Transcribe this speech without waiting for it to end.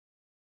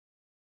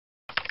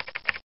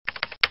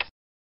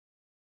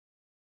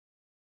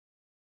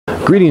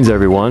Greetings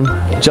everyone,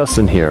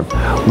 Justin here.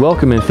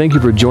 Welcome and thank you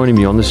for joining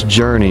me on this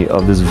journey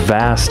of this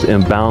vast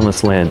and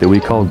boundless land that we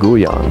call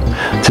Guyang.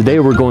 Today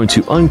we're going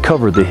to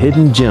uncover the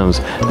hidden gems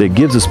that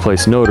gives this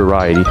place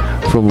notoriety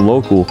from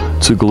local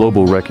to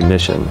global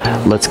recognition.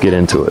 Let's get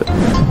into it.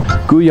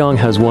 Guyang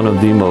has one of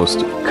the most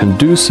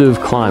conducive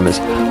climates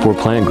for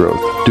plant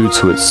growth due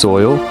to its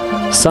soil,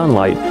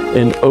 sunlight,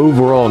 and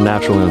overall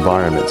natural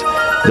environment.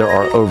 There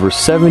are over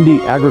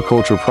 70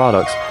 agricultural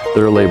products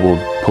that are labeled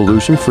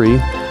pollution-free,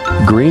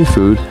 green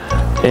food,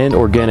 and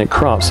organic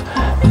crops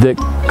that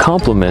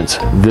complement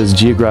this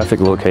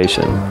geographic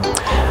location.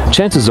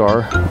 Chances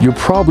are you're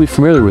probably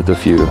familiar with a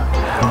few.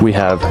 We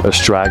have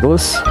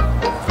astragalus,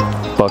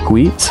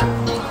 buckwheat,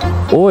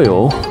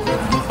 oil,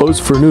 oats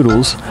for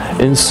noodles,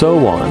 and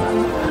so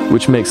on,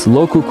 which makes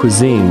local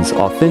cuisines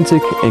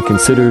authentic and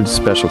considered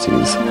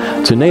specialties.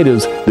 To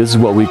natives, this is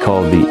what we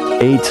call the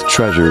 8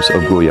 treasures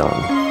of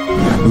Guyang.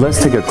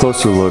 Let's take a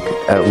closer look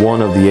at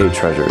one of the 8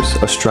 treasures,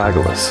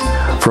 astragalus.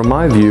 From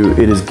my view,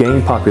 it has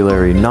gained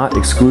popularity not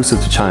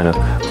exclusive to China,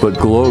 but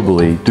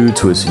globally due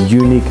to its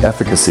unique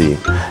efficacy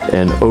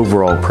and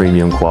overall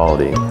premium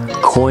quality,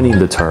 coining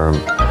the term,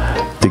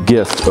 the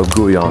gift of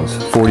Guyang's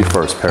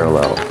 41st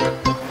parallel.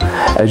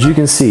 As you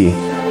can see,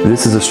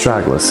 this is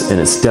astragalus in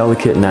its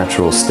delicate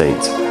natural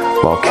state,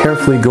 while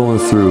carefully going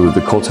through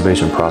the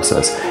cultivation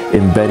process,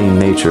 embedding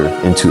nature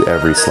into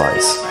every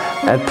slice.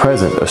 At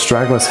present,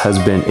 astragalus has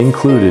been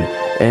included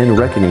and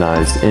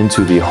recognized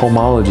into the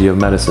homology of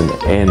medicine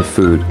and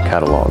food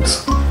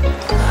catalogs.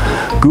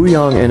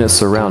 Guyang and its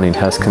surrounding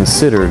has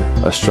considered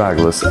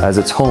astragalus as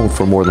its home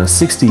for more than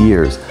 60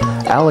 years,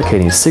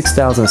 allocating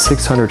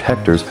 6,600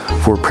 hectares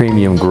for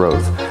premium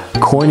growth,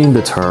 coining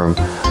the term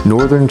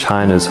Northern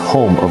China's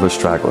home of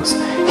astragalus.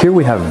 Here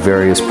we have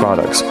various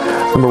products.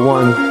 Number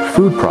 1,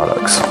 food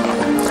products,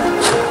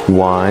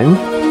 wine,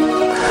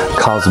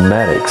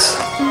 cosmetics,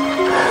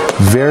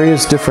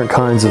 various different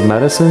kinds of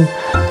medicine,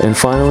 and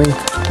finally,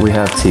 we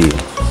have tea.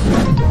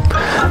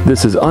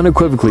 This is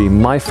unequivocally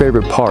my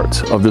favorite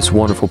part of this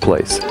wonderful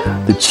place,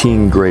 the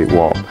Qing Great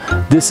Wall.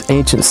 This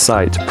ancient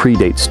site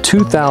predates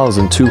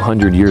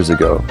 2,200 years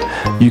ago.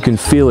 You can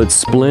feel its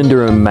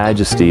splendor and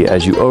majesty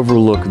as you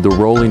overlook the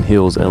rolling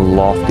hills and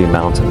lofty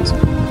mountains.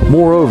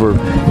 Moreover,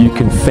 you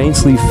can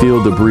faintly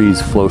feel the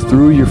breeze flow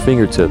through your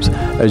fingertips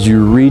as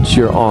you reach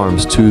your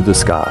arms to the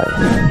sky.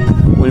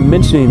 When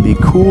mentioning the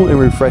cool and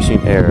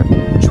refreshing air,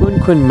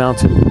 Chunquin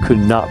Mountain could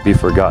not be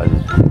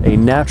forgotten, a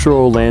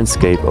natural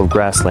landscape of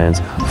grasslands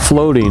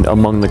floating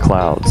among the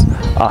clouds.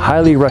 I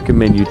highly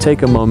recommend you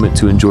take a moment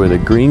to enjoy the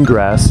green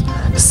grass,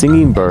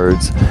 singing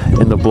birds,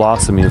 and the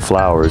blossoming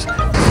flowers.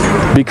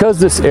 Because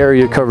this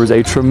area covers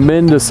a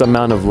tremendous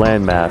amount of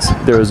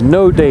landmass, there is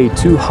no day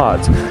too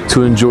hot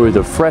to enjoy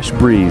the fresh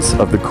breeze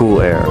of the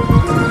cool air.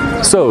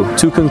 So,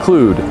 to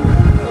conclude,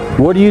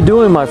 what are you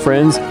doing, my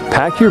friends?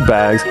 Pack your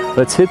bags,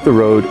 let's hit the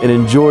road and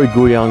enjoy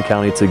Guyang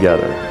County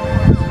together.